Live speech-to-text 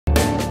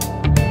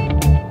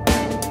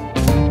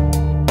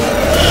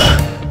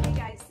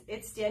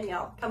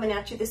Danielle coming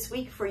at you this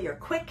week for your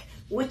quick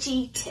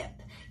witchy tip.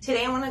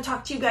 Today I want to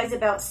talk to you guys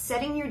about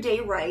setting your day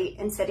right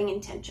and setting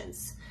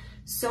intentions.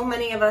 So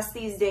many of us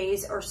these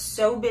days are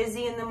so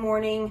busy in the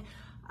morning,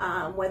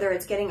 whether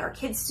it's getting our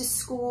kids to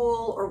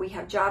school or we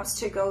have jobs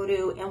to go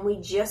to, and we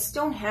just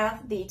don't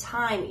have the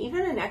time,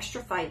 even an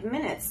extra 5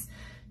 minutes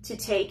to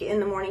take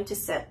in the morning to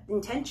set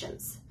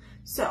intentions.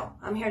 So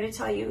I'm here to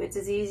tell you it's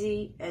as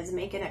easy as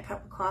making a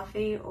cup of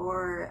coffee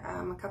or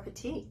a cup of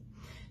tea.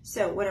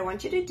 So what I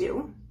want you to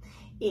do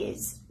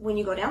is when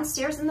you go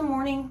downstairs in the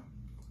morning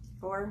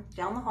or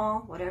down the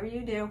hall, whatever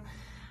you do,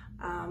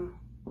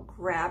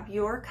 grab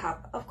your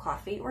cup of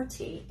coffee or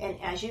tea,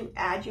 and as you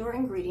add your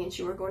ingredients,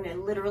 you are going to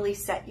literally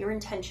set your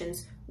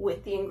intentions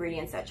with the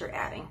ingredients that you're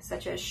adding,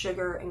 such as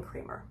sugar and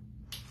creamer.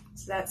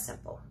 So that's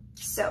simple.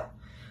 So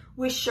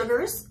with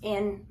sugars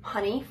and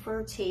honey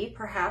for tea,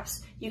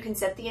 perhaps you can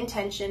set the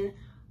intention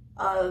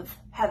of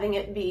having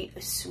it be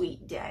a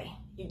sweet day.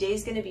 Your day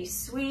is going to be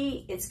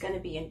sweet, it's going to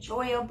be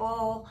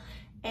enjoyable.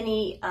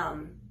 Any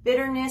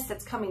bitterness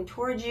that's coming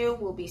towards you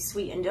will be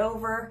sweetened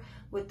over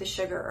with the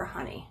sugar or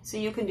honey. So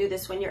you can do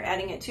this when you're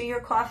adding it to your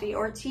coffee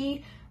or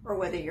tea, or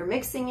whether you're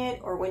mixing it,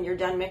 or when you're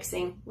done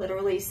mixing,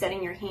 literally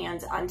setting your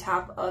hands on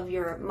top of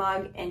your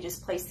mug and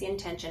just place the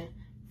intention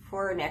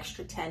for an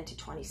extra 10 to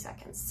 20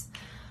 seconds.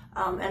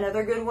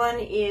 Another good one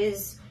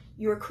is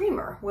your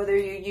creamer, whether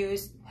you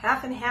use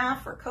half and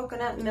half or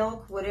coconut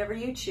milk, whatever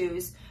you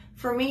choose.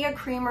 For me, a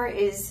creamer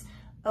is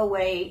a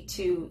way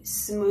to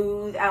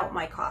smooth out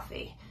my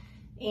coffee.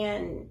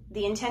 And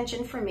the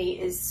intention for me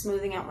is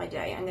smoothing out my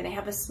day. I'm going to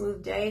have a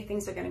smooth day.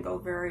 Things are going to go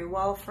very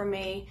well for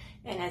me.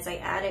 And as I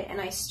add it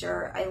and I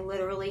stir, I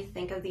literally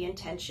think of the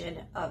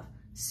intention of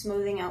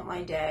smoothing out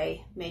my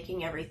day,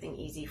 making everything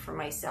easy for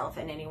myself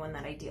and anyone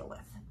that I deal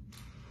with.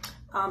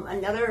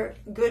 Another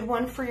good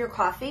one for your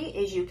coffee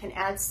is you can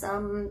add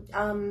some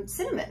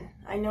cinnamon.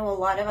 I know a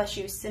lot of us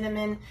use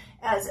cinnamon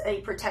as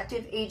a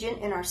protective agent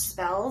in our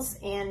spells,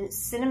 and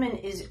cinnamon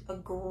is a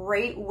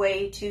great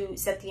way to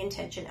set the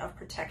intention of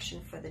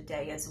protection for the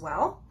day as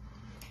well.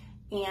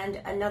 And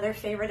another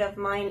favorite of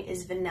mine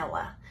is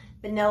vanilla.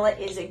 Vanilla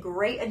is a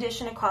great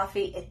addition to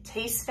coffee. It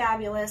tastes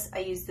fabulous. I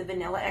use the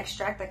vanilla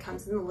extract that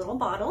comes in the little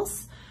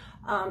bottles.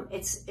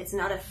 It's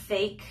not a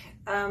fake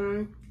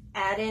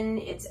add-in,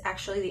 it's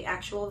actually the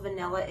actual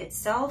vanilla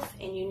itself,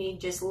 and you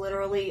need just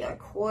literally a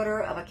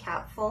quarter of a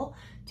capful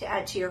to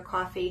add to your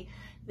coffee.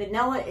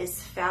 Vanilla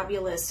is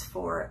fabulous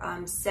for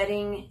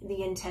setting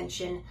the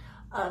intention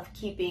of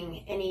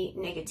keeping any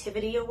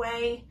negativity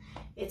away.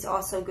 It's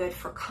also good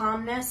for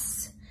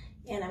calmness,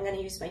 and I'm going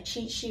to use my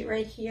cheat sheet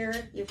right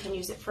here. You can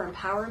use it for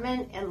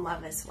empowerment and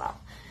love as well.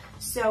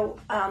 So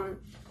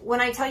when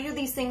I tell you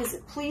these things,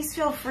 please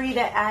feel free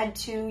to add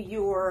to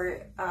your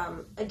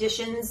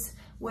additions,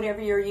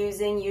 whatever you're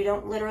using. You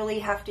don't literally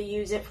have to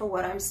use it for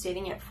what I'm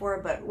stating it for,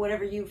 but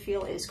whatever you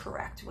feel is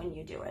correct when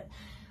you do it.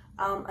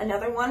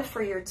 Another one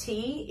for your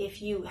tea,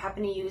 if you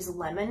happen to use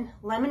lemon,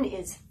 lemon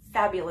is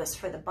fabulous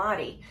for the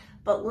body,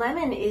 but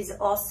lemon is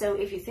also,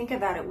 if you think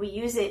about it, we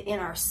use it in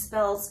our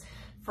spells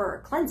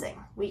for cleansing.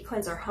 We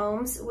cleanse our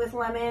homes with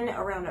lemon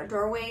around our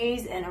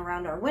doorways and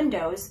around our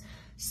windows.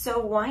 So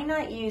why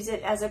not use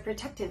it as a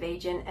protective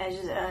agent, as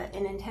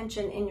an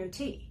intention in your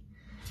tea?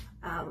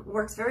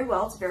 Works very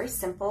well. It's very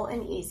simple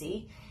and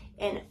easy.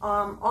 And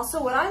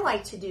also what I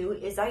like to do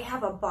is I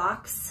have a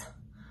box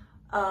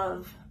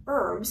of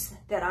herbs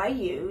that I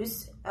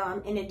use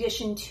in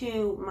addition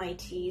to my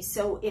tea.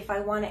 So if I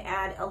want to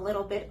add a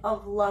little bit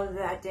of love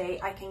that day,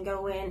 I can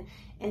go in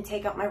and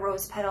take out my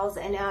rose petals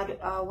and add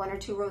 1 or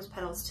 2 rose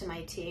petals to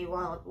my tea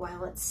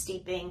while it's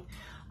steeping.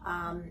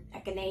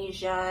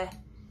 Echinacea,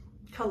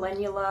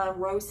 calendula,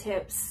 rose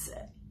hips,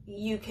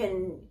 you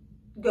can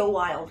go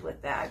wild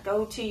with that.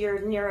 Go to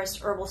your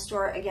nearest herbal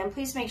store. Again,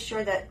 please make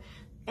sure that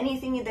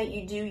anything that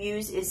you do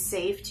use is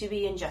safe to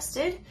be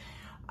ingested.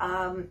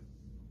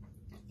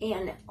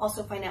 And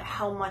also find out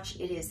how much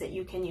it is that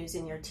you can use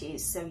in your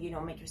teas so you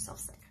don't make yourself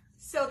sick.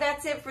 So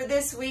that's it for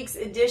this week's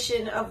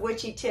edition of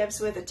Witchy Tips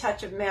with a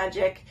Touch of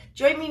Magic.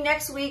 Join me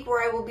next week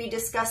where I will be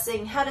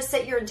discussing how to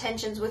set your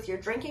intentions with your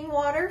drinking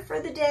water for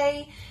the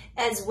day,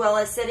 as well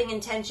as setting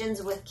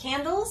intentions with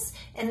candles.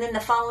 And then the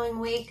following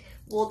week,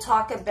 we'll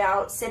talk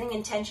about setting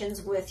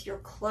intentions with your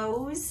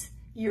clothes,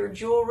 your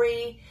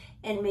jewelry,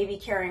 and maybe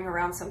carrying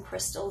around some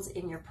crystals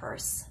in your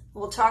purse.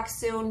 We'll talk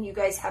soon. You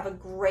guys have a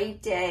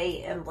great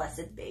day and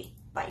blessed be.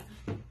 Bye.